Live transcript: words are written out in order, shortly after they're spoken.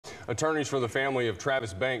Attorneys for the family of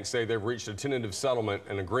Travis Banks say they've reached a tentative settlement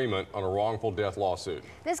and agreement on a wrongful death lawsuit.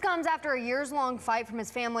 This comes after a years-long fight from his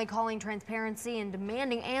family calling transparency and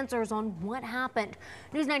demanding answers on what happened.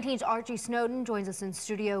 News 19's Archie Snowden joins us in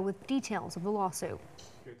studio with details of the lawsuit.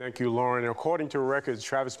 Thank you, Lauren. According to records,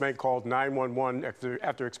 Travis Banks called 911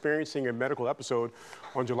 after experiencing a medical episode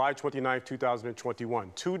on July 29,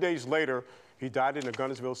 2021. 2 days later, he died in the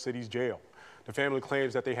Guntersville City's jail. The family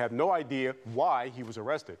claims that they have no idea why he was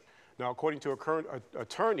arrested. Now, according to current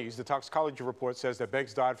attorneys, the toxicology report says that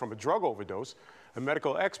Banks died from a drug overdose. A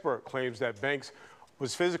medical expert claims that Banks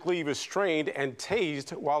was physically restrained and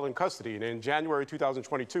tased while in custody. And in January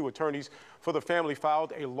 2022, attorneys for the family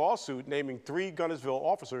filed a lawsuit naming 3 Guntersville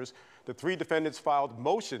officers. The 3 defendants filed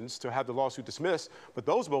motions to have the lawsuit dismissed, but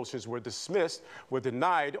those motions were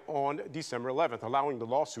denied on December 11th, allowing the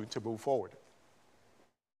lawsuit to move forward.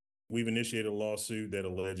 We've initiated a lawsuit that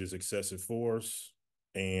alleges excessive force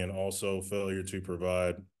and also failure to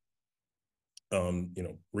provide,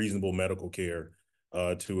 reasonable medical care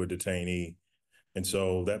to a detainee. And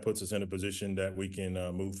so that puts us in a position that we can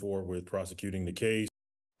move forward with prosecuting the case.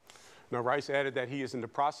 Now, Rice added that he is in the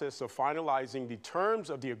process of finalizing the terms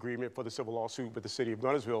of the agreement for the civil lawsuit with the city of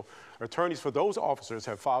Guntersville. Attorneys for those officers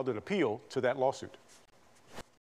have filed an appeal to that lawsuit.